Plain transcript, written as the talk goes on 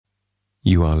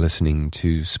You are listening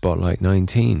to Spotlight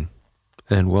 19,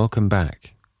 and welcome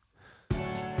back.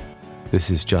 This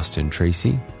is Justin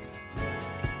Tracy.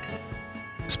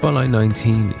 Spotlight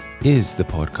 19 is the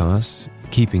podcast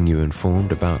keeping you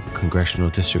informed about Congressional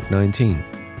District 19.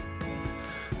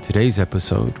 Today's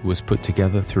episode was put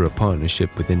together through a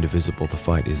partnership with Indivisible The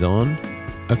Fight Is On,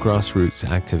 a grassroots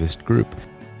activist group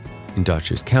in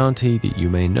Dutchess County that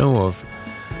you may know of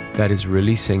that is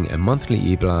releasing a monthly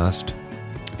e-blast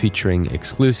featuring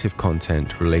exclusive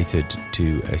content related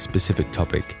to a specific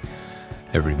topic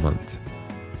every month.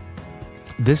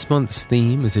 This month's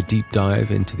theme is a deep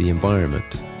dive into the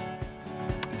environment,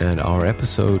 and our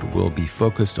episode will be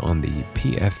focused on the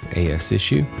PFAS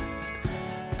issue.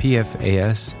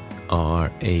 PFAS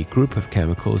are a group of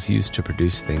chemicals used to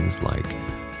produce things like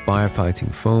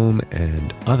firefighting foam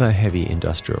and other heavy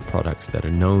industrial products that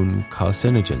are known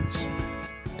carcinogens.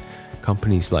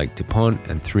 Companies like DuPont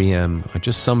and 3M are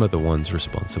just some of the ones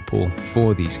responsible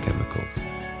for these chemicals.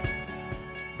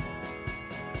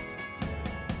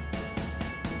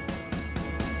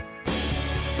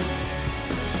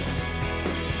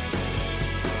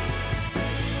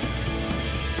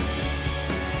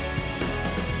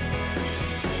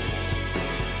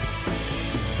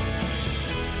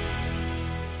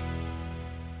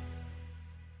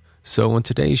 So on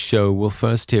today's show, we'll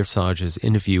first hear Sarge's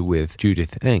interview with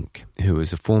Judith Enck, who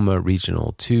is a former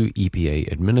Regional 2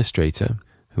 EPA administrator,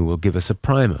 who will give us a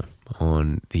primer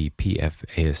on the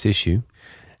PFAS issue.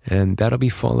 And that'll be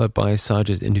followed by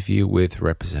Sarge's interview with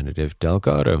Representative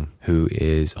Delgado, who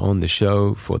is on the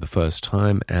show for the first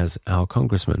time as our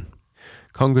congressman.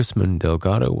 Congressman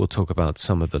Delgado will talk about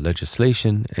some of the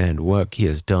legislation and work he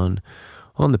has done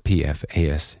on the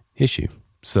PFAS issue.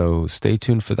 So stay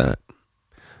tuned for that.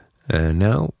 And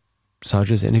now,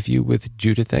 Sarge's interview with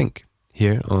Judith Enck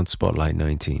here on Spotlight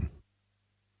 19.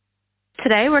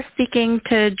 Today we're speaking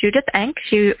to Judith Enck.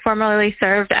 She formerly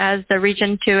served as the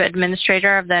Region 2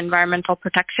 Administrator of the Environmental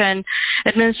Protection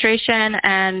Administration,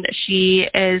 and she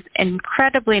is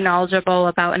incredibly knowledgeable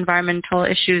about environmental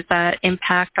issues that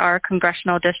impact our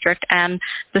congressional district and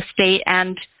the state,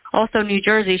 and also New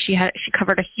Jersey. She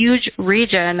covered a huge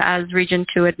region as Region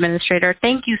 2 Administrator.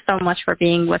 Thank you so much for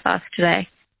being with us today.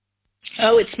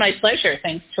 Oh, it's my pleasure.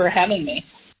 Thanks for having me.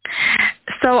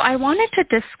 So I wanted to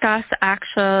discuss,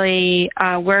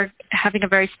 we're having a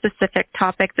very specific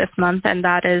topic this month, and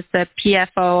that is the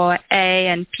PFOA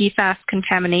and Pfas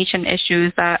contamination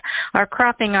issues that are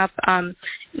cropping up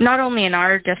not only in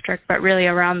our district, but really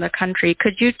around the country.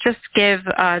 Could you just give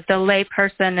the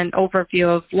layperson an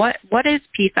overview of what is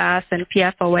Pfas and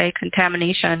PFOA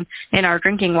contamination in our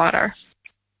drinking water?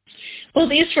 Well,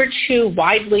 these were two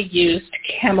widely used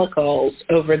chemicals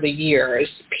over the years.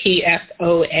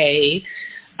 PFOA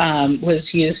was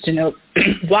used in a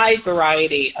wide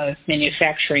variety of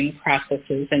manufacturing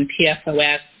processes, and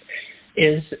PFOS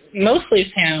is mostly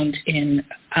found in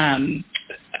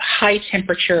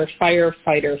high-temperature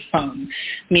firefighter foam,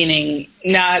 meaning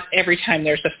not every time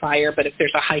there's a fire, but if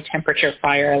there's a high-temperature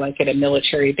fire, like at a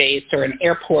military base or an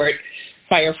airport,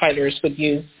 firefighters would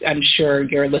use, I'm sure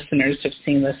your listeners have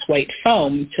seen this white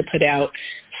foam to put out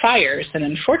fires, and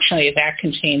unfortunately that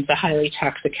contains a highly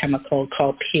toxic chemical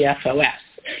called PFOS.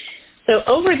 So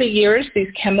over the years, these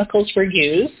chemicals were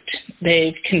used.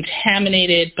 They've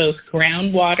contaminated both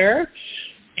groundwater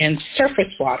and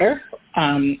surface water,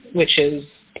 which is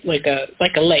like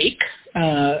a lake,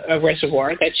 a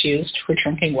reservoir that's used for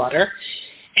drinking water,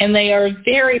 and they are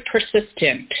very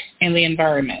persistent in the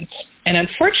environment. And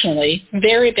unfortunately,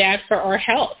 very bad for our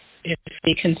health if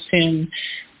we consume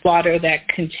water that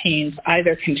contains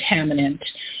either contaminant.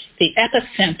 The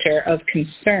epicenter of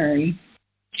concern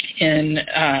in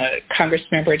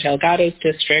Congressmember Delgado's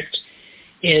district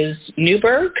is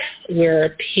Newburgh,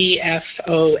 where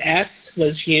PFOS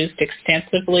was used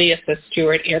extensively at the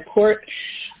Stewart Airport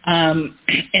and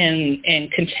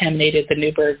contaminated the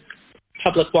Newburgh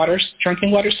public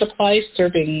drinking water supply,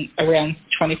 serving around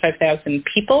 25,000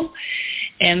 people.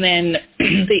 And then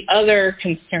the other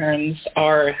concerns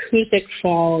are Hoosick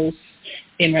Falls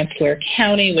in Rensselaer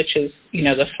County, which is,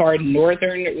 the far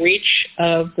northern reach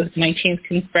of the 19th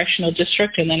Congressional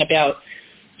District, and then about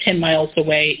 10 miles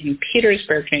away in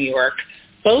Petersburg, New York.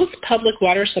 Both public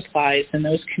water supplies in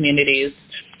those communities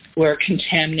were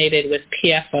contaminated with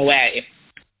PFOA.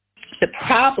 The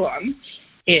problem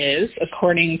is,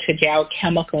 according to Dow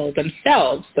Chemical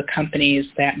themselves, the companies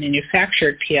that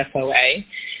manufactured PFOA,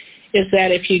 is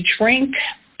that if you drink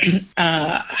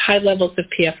high levels of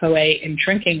PFOA in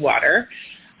drinking water,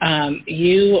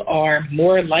 you are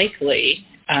more likely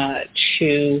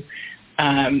to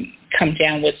come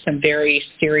down with some very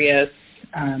serious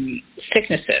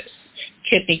sicknesses.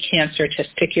 kidney cancer,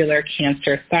 testicular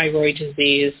cancer, thyroid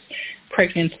disease,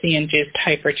 pregnancy-induced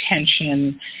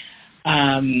hypertension,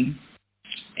 and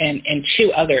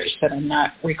two others that I'm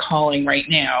not recalling right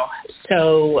now.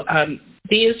 So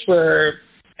these were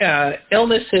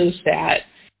illnesses that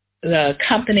the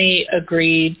company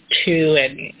agreed to,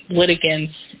 and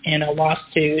litigants in a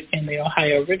lawsuit in the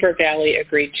Ohio River Valley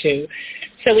agreed to.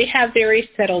 So we have very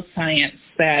settled science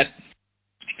that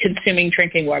consuming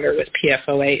drinking water with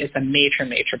PFOA is a major,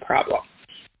 major problem.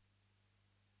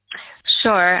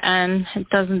 Sure, and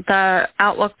the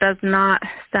outlook does not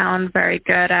sound very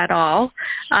good at all.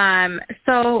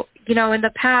 So, in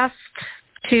the past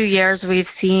 2 years, we've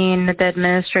seen the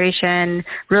administration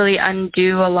really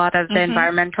undo a lot of the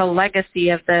environmental legacy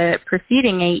of the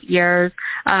preceding 8 years.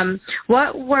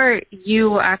 What were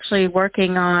you actually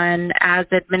working on as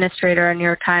administrator in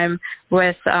your time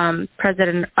with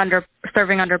serving under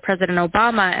President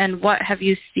Obama, and what have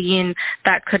you seen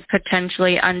that could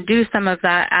potentially undo some of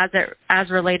that as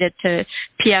related to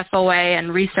PFOA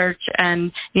and research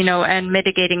and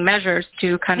mitigating measures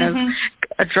to kind of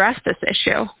address this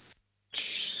issue?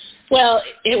 Well,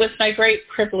 it was my great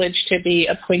privilege to be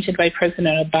appointed by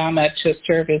President Obama to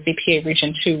serve as EPA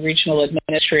Region 2 Regional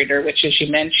Administrator, which, as you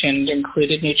mentioned,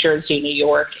 included New Jersey, New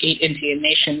York, 8 Indian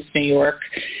nations, New York,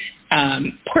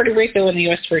 Puerto Rico, and the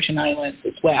U.S. Virgin Islands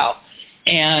as well.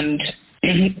 And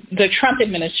the Trump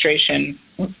administration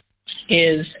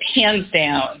is hands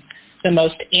down the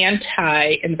most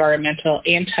anti-environmental,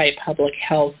 anti-public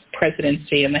health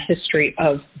presidency in the history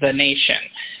of the nation.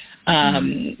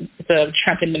 The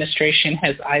Trump administration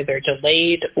has either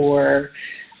delayed or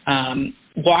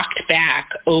walked back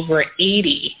over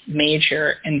 80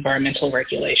 major environmental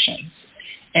regulations.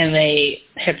 And they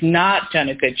have not done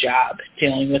a good job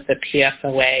dealing with the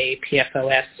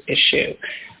PFOS issue.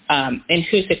 In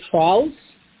Hoosick Falls,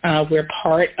 where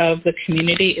part of the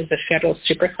community is a federal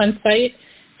Superfund site,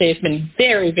 they've been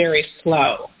very, very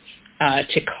slow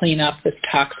to clean up this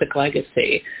toxic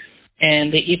legacy.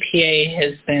 And the EPA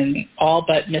has been all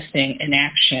but missing in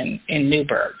action in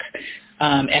Newburgh.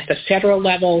 At the federal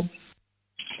level,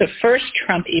 the first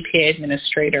Trump EPA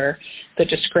administrator, the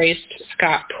disgraced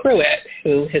Scott Pruitt,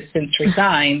 who has since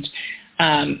resigned,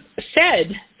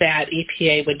 said that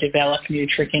EPA would develop new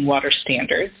drinking water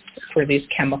standards for these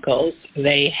chemicals.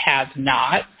 They have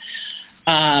not.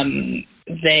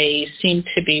 They seem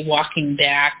to be walking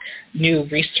back new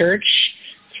research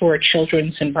for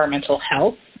children's environmental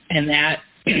health, and that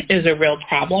is a real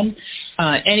problem.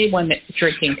 Anyone that's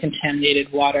drinking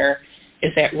contaminated water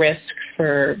is at risk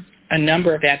for a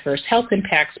number of adverse health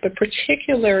impacts, but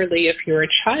particularly if you're a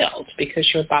child,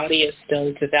 because your body is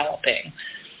still developing.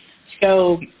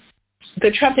 So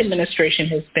the Trump administration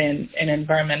has been an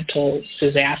environmental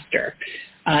disaster,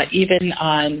 even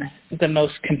on the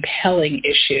most compelling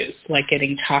issues, like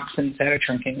getting toxins out of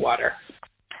drinking water.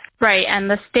 Right, and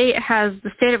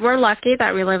we're lucky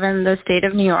that we live in the state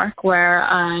of New York, where,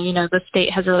 the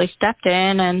state has really stepped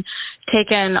in and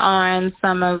taken on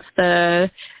some of the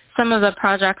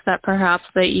projects that perhaps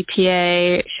the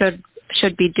EPA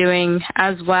should be doing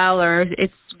as well, or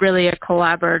it's really a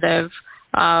collaborative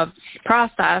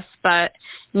process. But,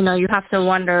 you have to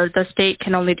wonder, the state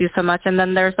can only do so much. And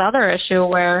then there's the other issue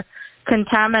where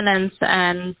contaminants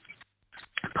and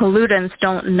pollutants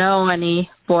don't know any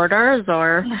borders,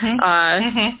 or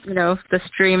the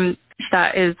stream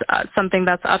that is something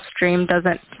that's upstream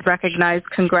doesn't recognize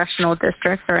congressional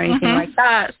districts or anything like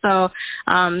that. So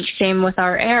same with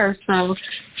our air. So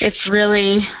it's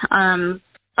really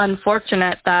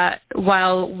unfortunate that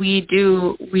while we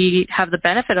have the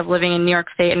benefit of living in New York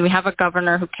State, and we have a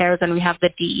governor who cares, and we have the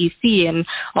DEC and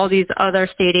all these other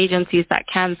state agencies that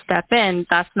can step in,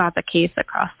 that's not the case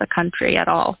across the country at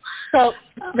all. Well,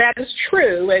 that is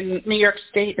true, and New York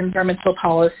State environmental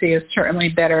policy is certainly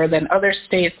better than other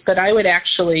states, but I would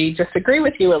actually disagree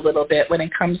with you a little bit when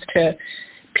it comes to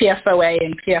PFOA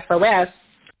and PFOS.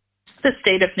 The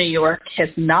state of New York has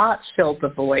not filled the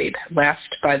void left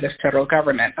by the federal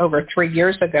government. Over 3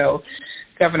 years ago,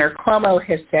 Governor Cuomo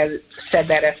has said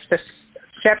that if the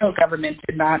federal government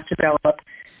did not develop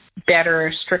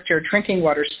better, stricter drinking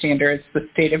water standards, the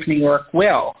state of New York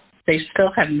will. They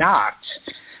still have not.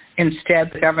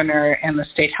 Instead, the governor and the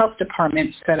state health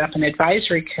department set up an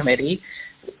advisory committee,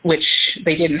 which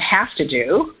they didn't have to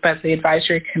do, but the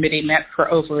advisory committee met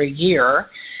for over a year,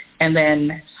 and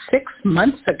then 6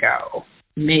 months ago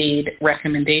made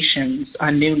recommendations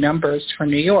on new numbers for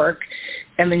New York,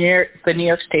 and the New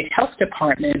York State Health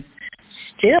Department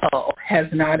still has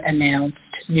not announced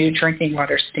new drinking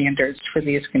water standards for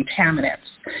these contaminants.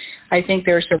 I think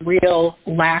there's a real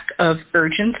lack of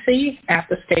urgency at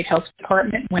the state health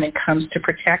department when it comes to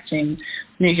protecting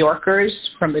New Yorkers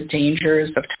from the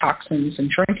dangers of toxins in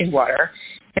drinking water.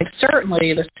 And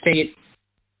certainly the state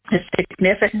is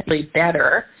significantly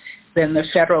better than the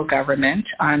federal government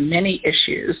on many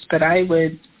issues, but I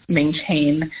would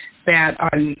maintain that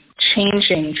on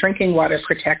changing drinking water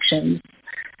protections,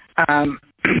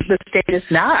 the state is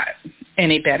not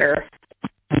any better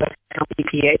than the federal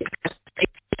EPA because the state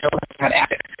still has not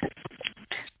acted.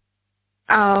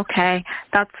 Oh, okay.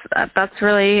 That's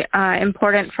really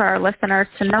important for our listeners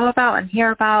to know about and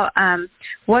hear about.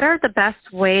 What are the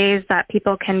best ways that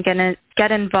people can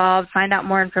get involved, find out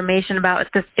more information about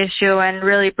this issue, and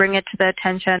really bring it to the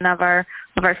attention of our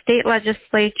state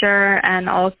legislature? And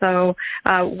also,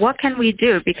 what can we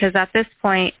do? Because at this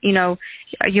point, you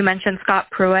mentioned Scott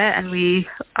Pruitt, and we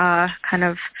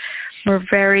were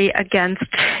very against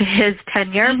his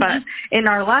tenure. But in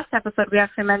our last episode, we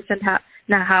actually mentioned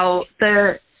how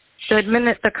the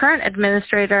current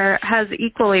administrator has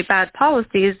equally bad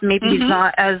policies. Maybe he's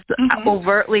not as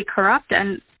overtly corrupt,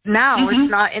 and now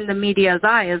it's not in the media's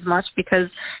eye as much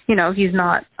because he's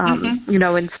not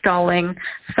installing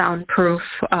soundproof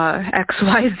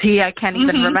XYZ. I can't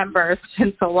even remember, it's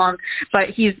been so long.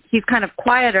 But he's kind of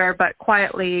quieter, but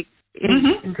quietly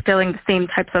instilling the same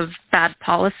types of bad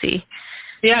policy.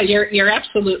 Yeah, you're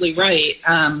absolutely right.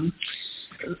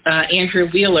 Andrew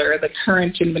Wheeler, the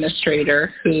current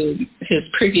administrator, who his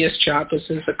previous job was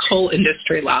as a coal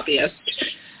industry lobbyist,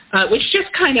 which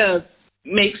just kind of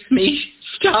makes me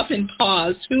stop and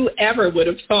pause. Whoever would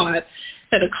have thought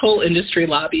that a coal industry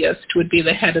lobbyist would be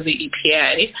the head of the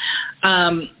EPA?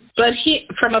 But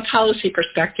from a policy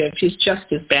perspective, he's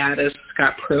just as bad as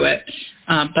Scott Pruitt,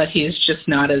 but he's just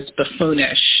not as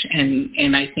buffoonish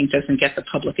and I think doesn't get the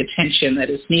public attention that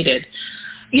is needed.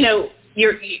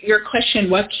 Your question,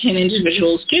 what can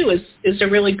individuals do, is a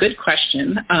really good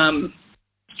question.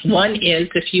 One is,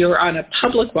 if you're on a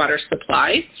public water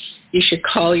supply, you should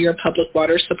call your public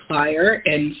water supplier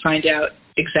and find out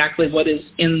exactly what is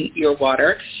in your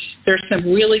water. There's some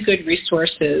really good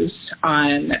resources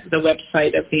on the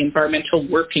website of the Environmental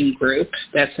Working Group.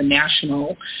 That's a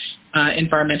national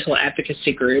environmental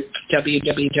advocacy group,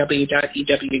 www.ewg.org.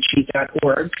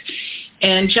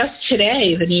 And just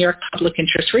today, the New York Public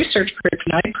Interest Research Group,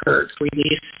 NYPIRG,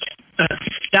 released a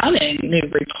stunning new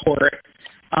report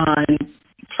on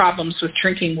problems with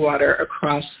drinking water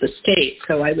across the state.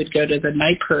 So I would go to the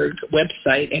NYPIRG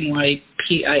website,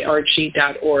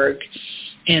 nypirg.org,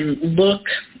 and look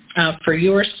for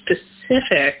your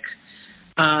specific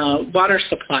water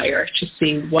supplier to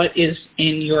see what is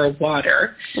in your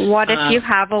water. What if you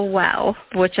have a well,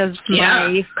 which is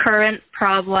my current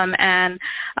problem, and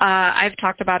I've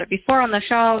talked about it before on the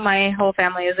show. My whole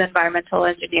family is environmental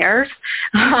engineers,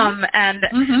 and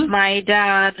my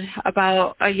dad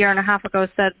about a year and a half ago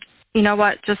said, you know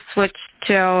what, just switch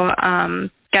to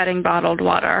getting bottled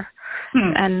water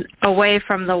and away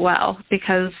from the well,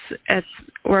 because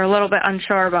we're a little bit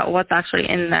unsure about what's actually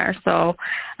in there. So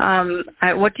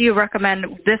what do you recommend?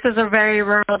 This is a very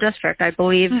rural district. I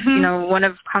believe, one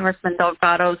of Congressman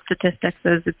Delgado's statistics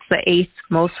is it's the 8th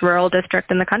most rural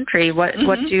district in the country. What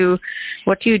do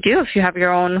you do if you have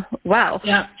your own well?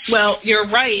 Yeah, well, you're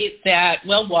right that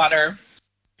well water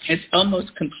is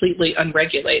almost completely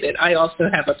unregulated. I also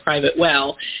have a private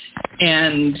well,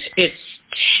 and it's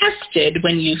tested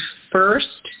when you first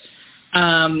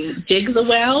dig the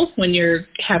well, when you're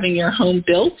having your home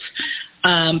built,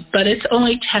 but it's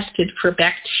only tested for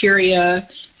bacteria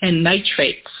and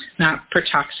nitrates, not for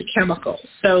toxic chemicals.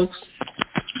 So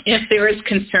if there is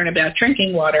concern about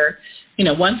drinking water,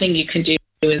 one thing you can do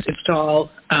is install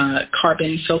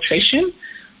carbon filtration,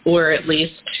 or at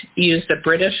least use the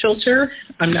Brita filter.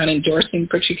 I'm not endorsing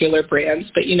particular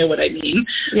brands, but you know what I mean,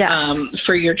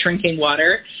 for your drinking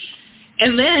water.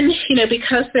 And then,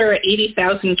 because there are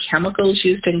 80,000 chemicals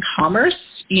used in commerce,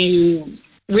 you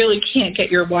really can't get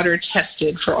your water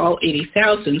tested for all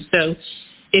 80,000. So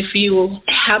if you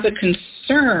have a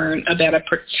concern about a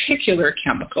particular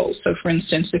chemical, so for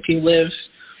instance, if you live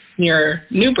near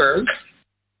Newburgh,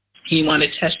 you want to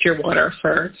test your water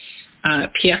for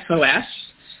PFOS.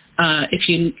 If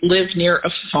you live near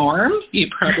a farm, you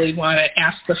probably want to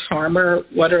ask the farmer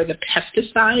what are the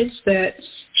pesticides that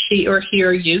she or he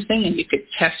are using, and you could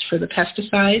test for the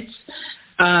pesticides.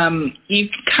 You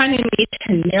kind of need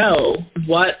to know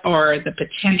what are the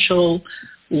potential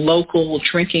local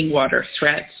drinking water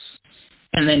threats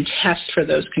and then test for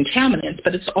those contaminants.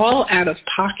 But it's all out of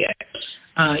pocket.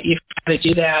 You've got to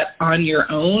do that on your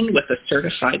own with a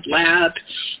certified lab.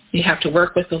 You have to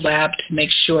work with the lab to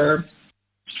make sure,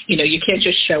 you can't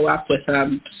just show up with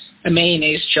a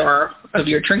mayonnaise jar of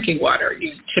your drinking water.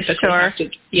 You typically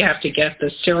have to get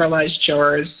the sterilized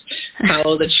jars,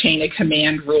 follow the chain of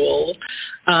command rule.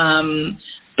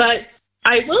 But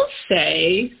I will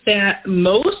say that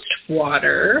most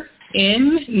water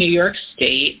in New York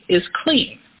State is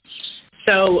clean.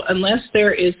 So unless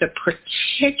there is a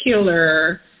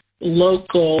particular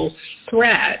local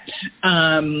threat,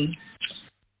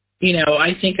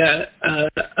 I think a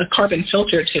carbon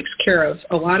filter takes care of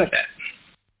a lot of it.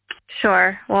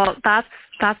 Sure. Well,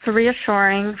 that's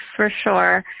reassuring for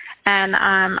sure. And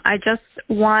I just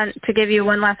want to give you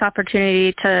one last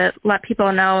opportunity to let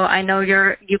people know. I know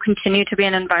you continue to be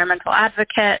an environmental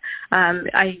advocate.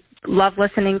 I love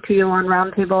listening to you on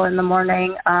Roundtable in the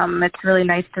morning. It's really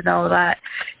nice to know that,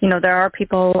 there are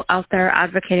people out there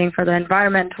advocating for the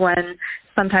environment when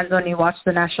sometimes when you watch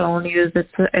the national news,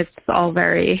 it's all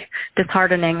very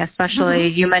disheartening, especially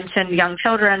you mentioned young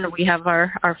children. We have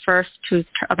our first who's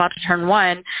about to turn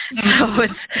 1. So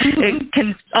it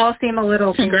can all seem a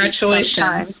little... Congratulations.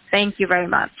 Sometimes. Thank you very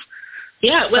much.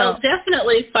 Yeah, well,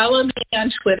 definitely follow me on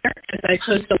Twitter because I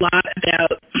post a lot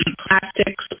about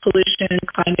plastics, pollution,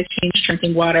 climate change,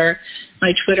 drinking water.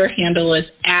 My Twitter handle is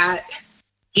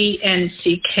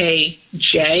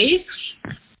 @ENCKJ.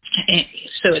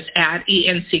 So it's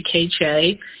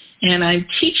 @ENCKJ. And I'm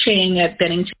teaching at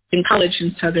Bennington College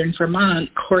in southern Vermont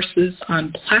courses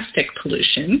on plastic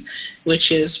pollution,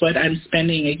 which is what I'm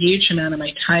spending a huge amount of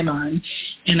my time on.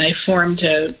 And I formed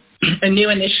a new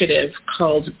initiative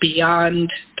called Beyond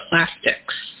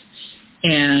Plastics.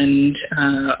 And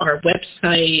our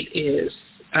website is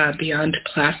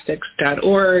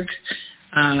beyondplastics.org.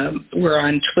 We're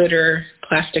on Twitter,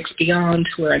 Plastics Beyond.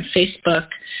 We're on Facebook.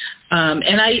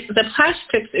 The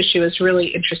plastics issue is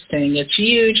really interesting. It's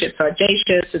huge, it's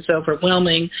audacious, it's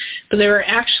overwhelming, but there are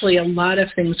actually a lot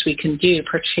of things we can do,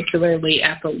 particularly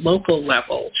at the local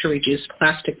level, to reduce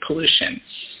plastic pollution.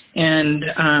 And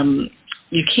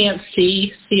you can't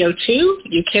see CO2,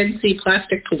 you can see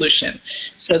plastic pollution.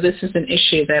 So this is an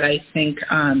issue that I think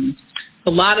a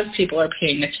lot of people are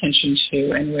paying attention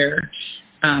to, and we're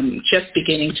just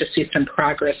beginning to see some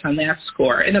progress on that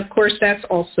score. And of course, that's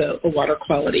also a water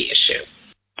quality issue.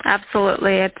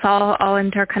 Absolutely. It's all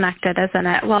interconnected, isn't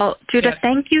it? Well, Judith,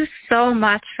 Thank you so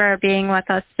much for being with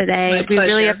us today. We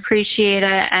really appreciate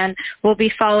it, and we'll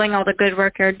be following all the good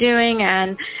work you're doing.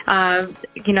 And,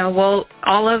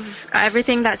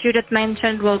 everything that Judith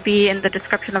mentioned will be in the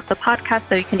description of the podcast,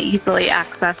 so you can easily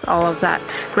access all of that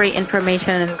great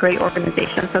information and great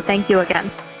organization. So thank you again.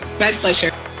 My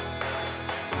pleasure.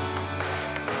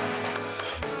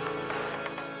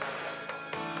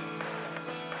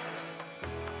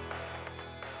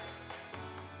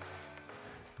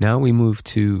 Now we move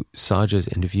to Saja's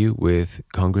interview with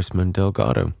Congressman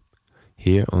Delgado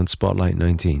here on Spotlight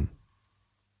 19.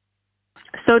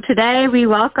 So today we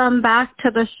welcome back to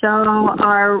the show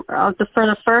for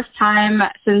the first time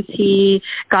since he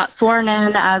got sworn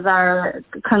in as our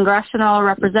congressional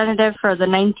representative for the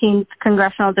 19th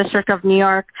Congressional District of New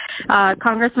York,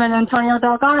 Congressman Antonio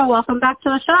Delgado. Welcome back to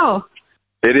the show.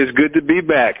 It is good to be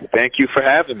back. Thank you for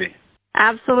having me.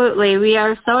 Absolutely. We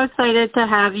are so excited to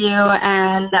have you.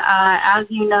 And as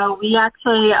you know, we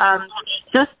actually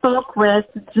just spoke with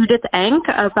Judith Enck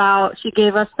she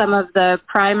gave us some of the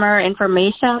primer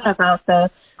information about the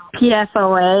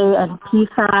PFOA and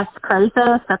Pfas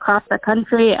crisis across the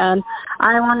country. And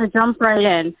I want to jump right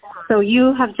in. So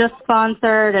you have just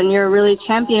sponsored, and you're really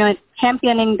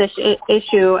championing this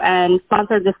issue and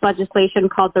sponsored this legislation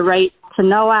called the Right to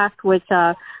Know Act, which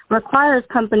requires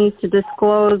companies to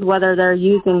disclose whether they're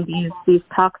using these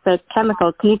toxic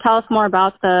chemicals. Can you tell us more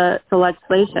about the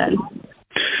legislation?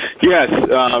 Yes.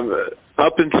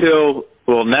 Up until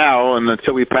now, and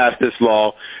until we pass this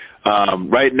law,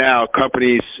 right now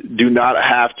companies do not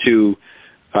have to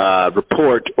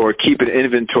report or keep an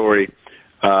inventory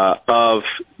of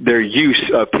their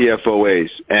use of PFOAs.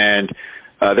 And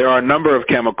there are a number of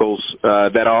chemicals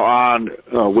that are on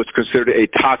what's considered a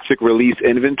toxic release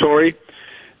inventory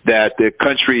that the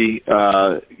country,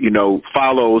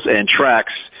 follows and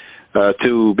tracks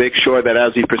to make sure that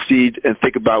as we proceed and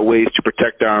think about ways to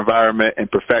protect our environment and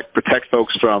protect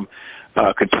folks from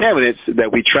contaminants,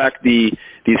 that we track these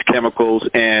chemicals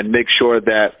and make sure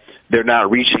that they're not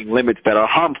reaching limits that are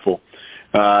harmful.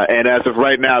 And as of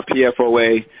right now,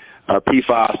 PFOA,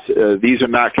 PFAS, these are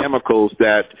not chemicals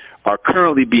that are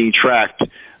currently being tracked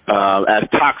as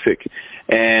toxic.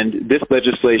 And this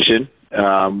legislation,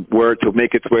 were to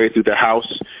make its way through the House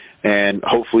and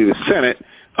hopefully the Senate,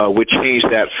 would change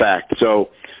that fact.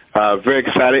 So very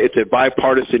excited. It's a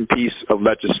bipartisan piece of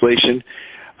legislation.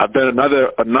 I've done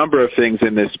a number of things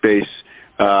in this space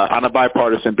on a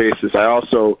bipartisan basis. I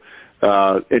also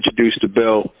introduced a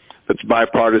bill that's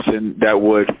bipartisan that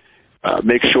would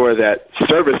make sure that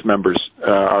service members,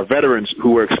 our veterans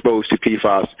who were exposed to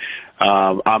PFAS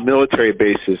on military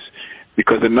bases,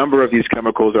 because a number of these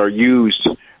chemicals are used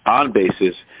on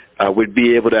bases, would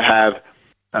be able to have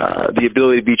the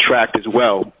ability to be tracked as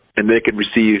well, and they can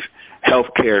receive health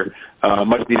care,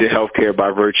 much needed health care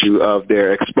by virtue of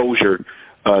their exposure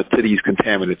to these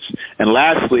contaminants. And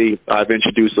lastly, I've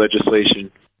introduced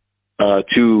legislation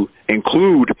to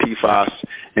include PFAS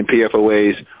and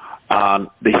PFOAs on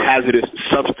the hazardous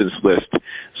substance list,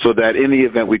 so that in the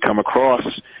event we come across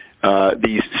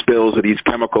these spills of these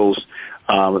chemicals,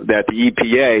 that the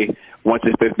EPA, once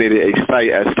it's designated a site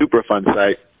as Superfund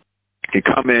site, can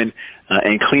come in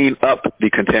and clean up the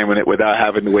contaminant without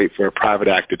having to wait for a private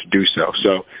actor to do so.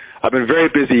 So I've been very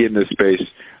busy in this space.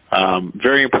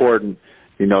 Very important,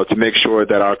 to make sure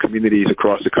that our communities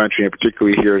across the country, and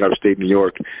particularly here in upstate New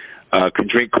York, can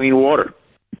drink clean water.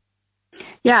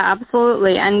 Yeah,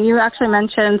 absolutely. And you actually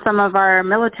mentioned some of our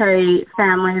military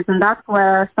families, and that's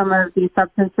where some of these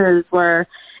substances were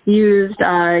used,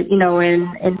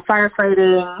 in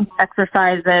firefighting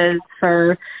exercises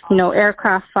for,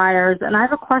 aircraft fires. And I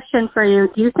have a question for you.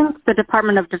 Do you think the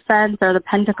Department of Defense or the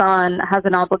Pentagon has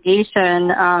an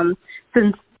obligation,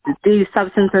 since these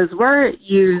substances were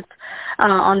used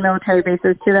on military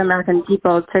bases to the American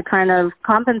people, to kind of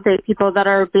compensate people that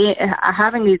are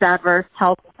having these adverse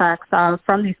health effects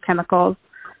from these chemicals?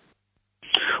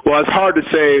 Well, it's hard to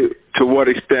say to what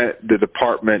extent the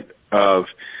Department of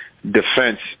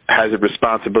Defense has a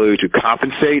responsibility to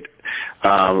compensate.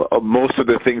 Most of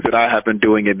the things that I have been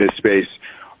doing in this space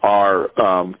are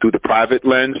through the private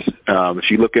lens.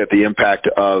 If you look at the impact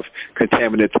of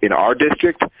contaminants in our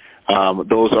district,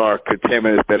 those are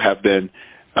contaminants that have been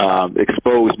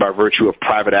exposed by virtue of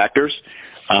private actors,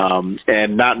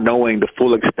 and not knowing the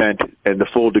full extent and the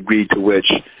full degree to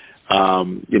which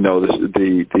the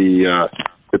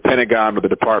Pentagon or the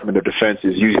Department of Defense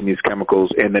is using these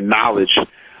chemicals, and the knowledge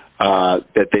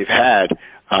that they've had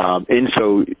in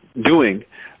so doing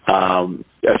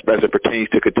as it pertains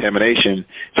to contamination.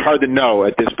 It's hard to know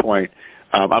at this point.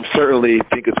 I certainly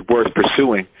think it's worth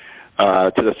pursuing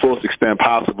to the fullest extent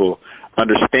possible,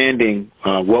 understanding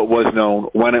what was known,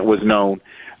 when it was known,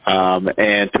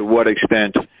 and to what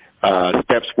extent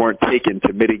steps weren't taken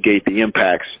to mitigate the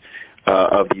impacts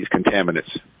of these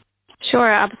contaminants.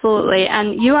 Sure, absolutely.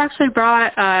 And you actually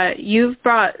you've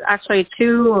brought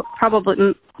two,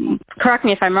 probably, correct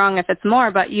me if I'm wrong if it's more,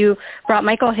 but you brought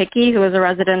Michael Hickey, who is a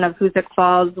resident of Hoosick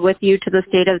Falls, with you to the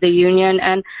State of the Union.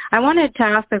 And I wanted to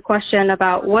ask a question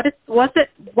about what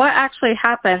actually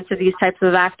happens to these types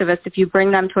of activists if you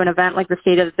bring them to an event like the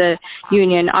State of the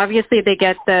Union. Obviously, they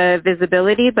get the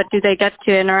visibility, but do they get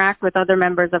to interact with other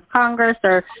members of Congress,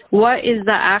 or what is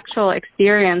the actual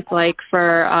experience like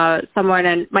for someone?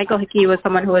 And Michael Hickey was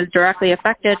someone who was directly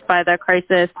affected by the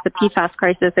crisis, the PFAS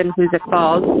crisis in Hoosick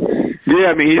Falls.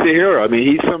 Yeah, he's a hero.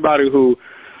 He's somebody who,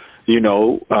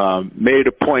 made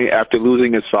a point after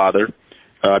losing his father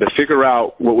to figure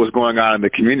out what was going on in the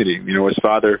community. His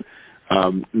father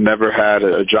never had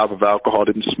a drop of alcohol,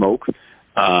 didn't smoke,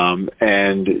 and,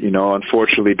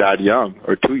 unfortunately died young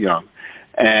or too young.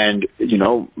 And,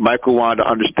 Michael wanted to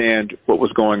understand what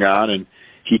was going on, and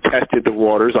he tested the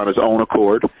waters on his own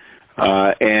accord.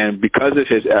 And because of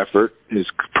his effort, his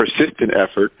persistent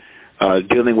effort,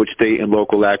 dealing with state and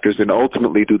local actors, and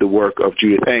ultimately through the work of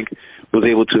Judith Enck, was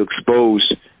able to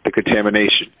expose the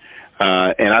contamination.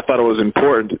 And I thought it was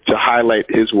important to highlight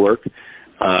his work,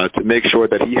 to make sure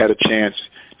that he had a chance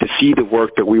to see the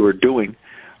work that we were doing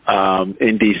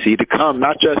in D.C., to come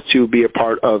not just to be a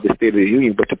part of the State of the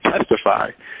Union, but to testify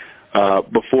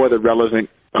before the relevant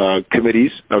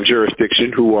committees of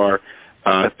jurisdiction who are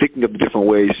thinking of the different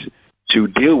ways to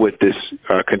deal with this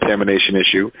contamination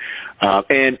issue.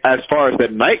 And as far as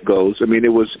that night goes, it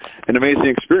was an amazing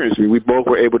experience. We both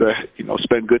were able to,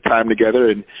 spend good time together,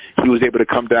 and he was able to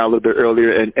come down a little bit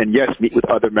earlier and yes, meet with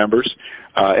other members.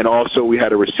 And also we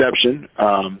had a reception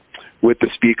with the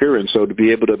speaker, and so to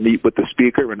be able to meet with the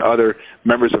speaker and other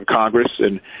members of Congress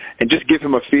and just give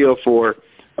him a feel for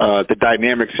the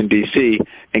dynamics in D.C.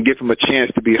 and give him a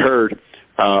chance to be heard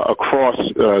across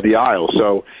the aisle.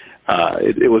 So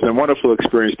it was a wonderful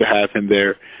experience to have him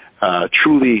there.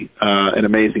 Truly an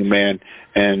amazing man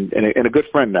and a good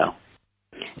friend now.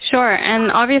 Sure,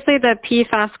 and obviously the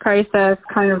PFAS crisis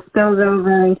kind of spills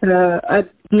over into a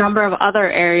number of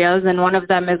other areas, and one of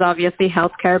them is obviously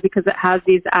healthcare because it has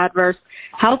these adverse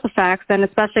health effects, and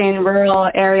especially in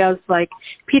rural areas like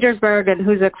Petersburg and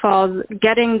Hoosick Falls,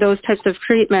 getting those types of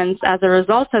treatments as a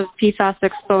result of PFAS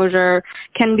exposure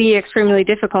can be extremely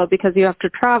difficult because you have to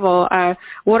travel.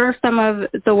 What are some of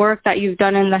the work that you've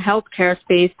done in the healthcare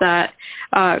space that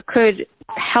could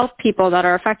help people that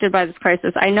are affected by this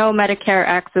crisis? I know Medicare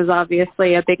X is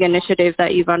obviously a big initiative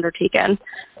that you've undertaken.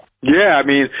 Yeah, I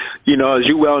mean, you know, as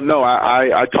you well know,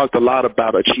 I talked a lot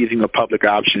about achieving a public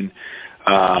option,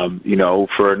 you know,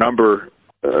 for a number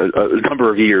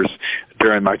of years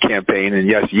during my campaign, and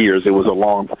yes, years. It was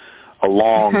a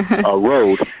long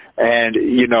road. And,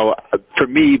 you know, for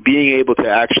me, being able to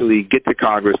actually get to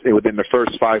Congress within the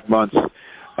first 5 months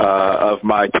of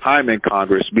my time in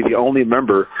Congress, be the only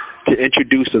member to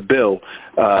introduce a bill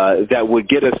that would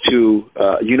get us to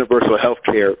universal health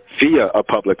care via a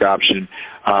public option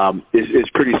is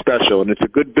pretty special. And it's a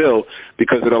good bill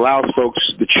because it allows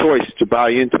folks the choice to buy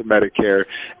into Medicare.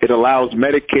 It allows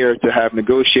Medicare to have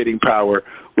negotiating power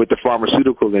with the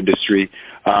pharmaceutical industry.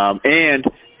 And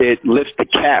it lifts the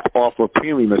cap off of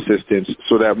premium assistance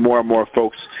so that more and more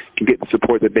folks can get the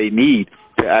support that they need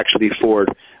to actually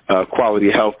afford quality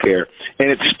health care.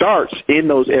 And it starts in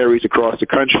those areas across the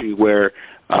country where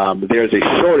there's a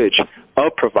shortage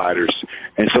of providers.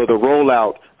 And so the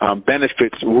rollout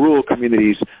benefits rural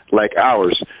communities like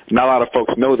ours. Not a lot of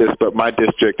folks know this, but my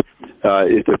district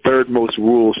is the third most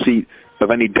rural seat of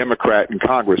any Democrat in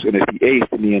Congress, and it's the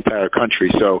 8th in the entire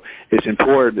country. So it's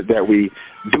important that we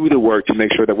do the work to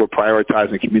make sure that we're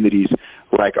prioritizing communities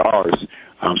like ours.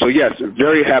 So, yes,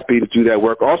 very happy to do that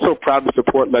work. Also proud to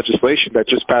support legislation that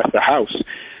just passed the House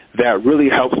that really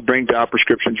helps bring down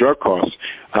prescription drug costs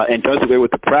and does away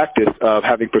with the practice of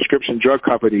having prescription drug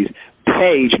companies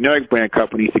pay generic brand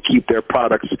companies to keep their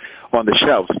products on the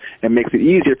shelves, and makes it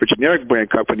easier for generic brand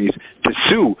companies to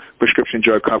sue prescription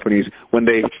drug companies when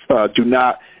they do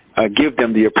not give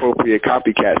them the appropriate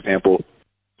copycat sample,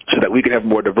 so that we can have a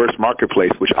more diverse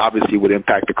marketplace, which obviously would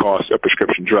impact the cost of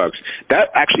prescription drugs. That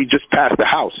actually just passed the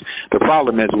House. The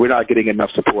problem is we're not getting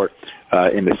enough support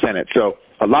in the Senate. So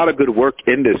a lot of good work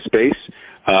in this space,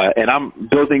 and I'm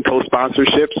building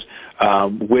co-sponsorships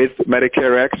with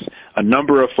Medicare X. A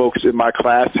number of folks in my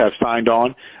class have signed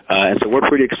on, and so we're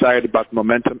pretty excited about the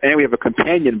momentum. And we have a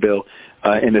companion bill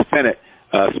in the Senate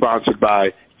sponsored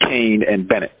by Kane and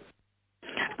Bennett.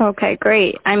 Okay,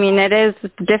 great. I mean, it is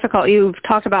difficult. You've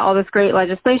talked about all this great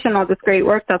legislation, all this great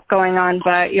work that's going on,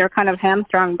 but you're kind of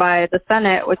hamstrung by the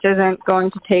Senate, which isn't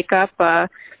going to take up a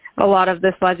lot of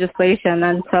this legislation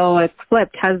until it's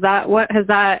flipped. What has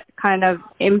that kind of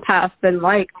impasse been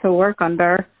like to work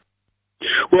under?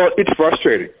 Well, it's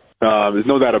frustrating. There's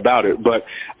no doubt about it. But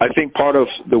I think part of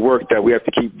the work that we have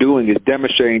to keep doing is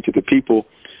demonstrating to the people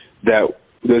that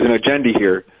there's an agenda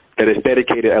here that is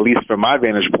dedicated, at least from my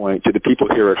vantage point, to the people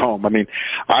here at home. I mean,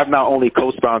 I've not only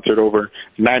co-sponsored over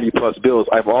 90-plus bills,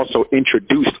 I've also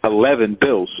introduced 11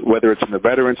 bills, whether it's in the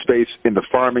veteran space, in the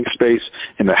farming space,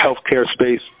 in the healthcare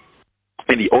space,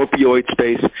 in the opioid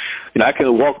space. You know, I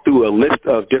can walk through a list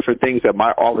of different things that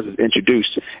my office has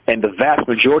introduced, and the vast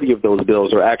majority of those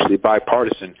bills are actually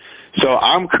bipartisan. So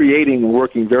I'm creating and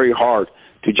working very hard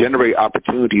to generate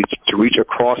opportunities to reach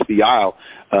across the aisle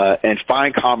and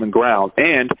find common ground.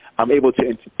 And I'm able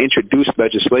to introduce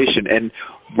legislation. And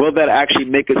will that actually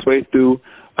make its way through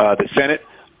the Senate?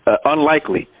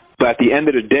 Unlikely. But at the end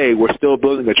of the day, we're still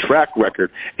building a track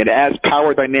record. And as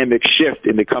power dynamics shift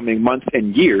in the coming months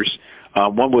and years,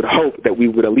 one would hope that we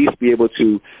would at least be able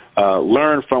to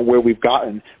learn from where we've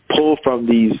gotten, pull from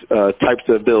these types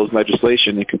of bills and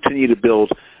legislation, and continue to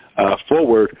build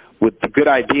forward with the good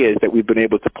ideas that we've been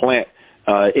able to plant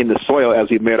in the soil as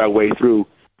we've made our way through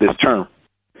this term.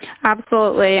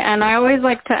 Absolutely. And I always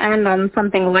like to end on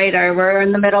something lighter. We're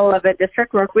in the middle of a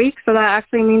district work week, so that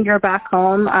actually means you're back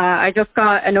home. I just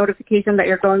got a notification that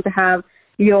you're going to have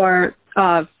your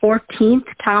 14th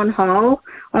town hall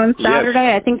on Saturday.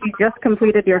 Yes. I think you just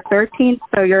completed your 13th,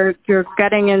 so you're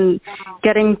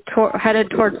headed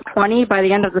towards 20 by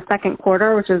the end of the second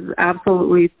quarter, which is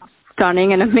absolutely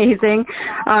stunning and amazing.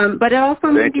 But it also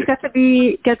means you get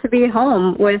to be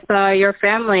home with your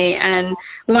family. And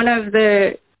one of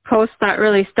the post that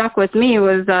really stuck with me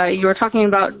was you were talking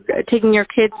about taking your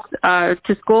kids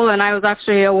to school, and I was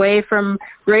actually away from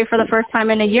Ray for the first time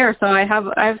in a year. So I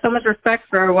have so much respect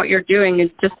for what you're doing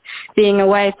and just being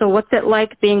away. So what's it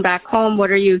like being back home? What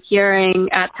are you hearing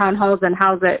at town halls, and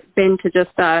how's it been to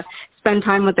just spend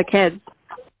time with the kids?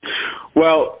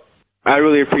 Well, I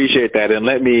really appreciate that, and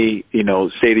let me,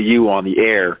 say to you on the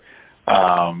air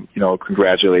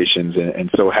congratulations, and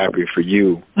so happy for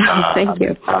you. Thank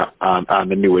you. On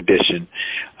the new addition.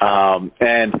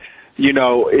 And,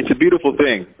 it's a beautiful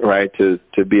thing, right, to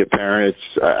be a parent.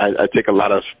 I take a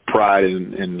lot of pride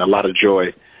and a lot of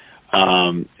joy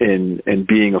in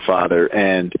being a father.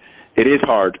 And it is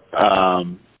hard,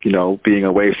 being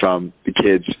away from the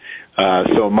kids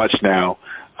so much now.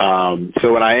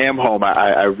 So when I am home,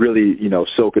 I really,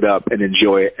 soak it up and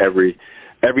enjoy every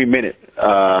minute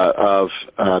of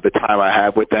the time I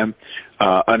have with them,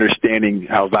 understanding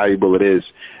how valuable it is.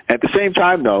 At the same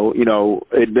time, though,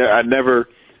 I never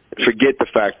forget the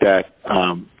fact that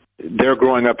they're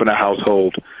growing up in a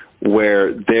household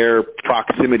where their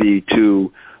proximity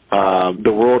to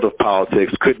the world of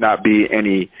politics could not be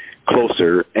any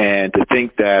closer. And to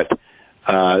think that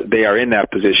they are in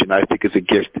that position, I think is a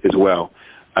gift as well.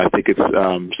 I think it's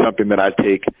something that I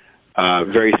take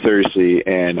very seriously,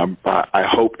 and I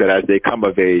hope that as they come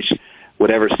of age,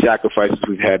 whatever sacrifices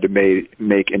we've had to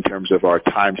make in terms of our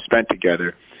time spent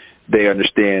together, they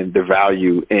understand the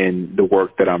value in the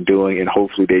work that I'm doing, and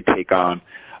hopefully they take on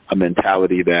a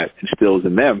mentality that instills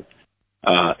in them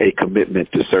a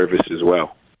commitment to service as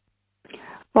well.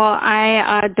 Well,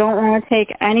 I don't want to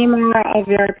take any more of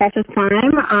your precious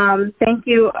time. Thank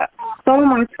you so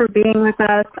much for being with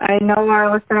us. I know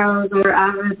our listeners are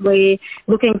avidly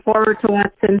looking forward to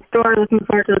what's in store, looking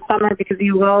forward to the summer, because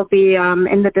you will be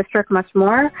in the district much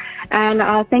more. And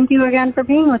thank you again for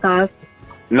being with us.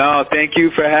 No, thank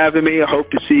you for having me. I hope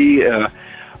to see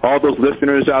all those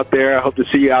listeners out there. I hope to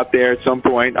see you out there at some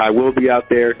point. I will be out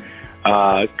there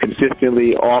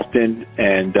consistently, often,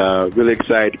 and really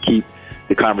excited to keep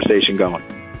the conversation going.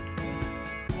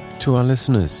 To our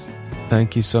listeners,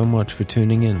 thank you so much for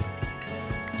tuning in.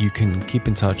 You can keep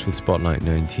in touch with Spotlight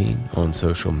 19 on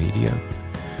social media.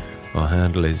 Our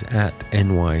handle is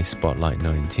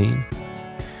 @NYSpotlight19.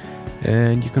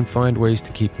 And you can find ways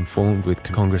to keep informed with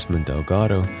Congressman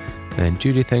Delgado and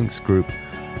Judith Enck's group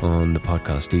on the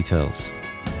podcast details.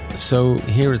 So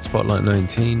here at Spotlight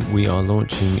 19, we are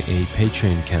launching a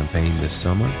Patreon campaign this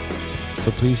summer. So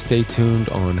please stay tuned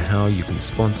on how you can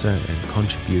sponsor and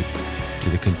contribute to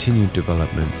the continued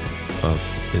development of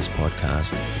this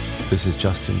podcast. This is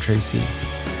Justin Tracy.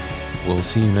 We'll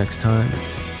see you next time.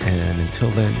 And until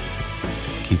then,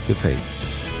 keep the faith.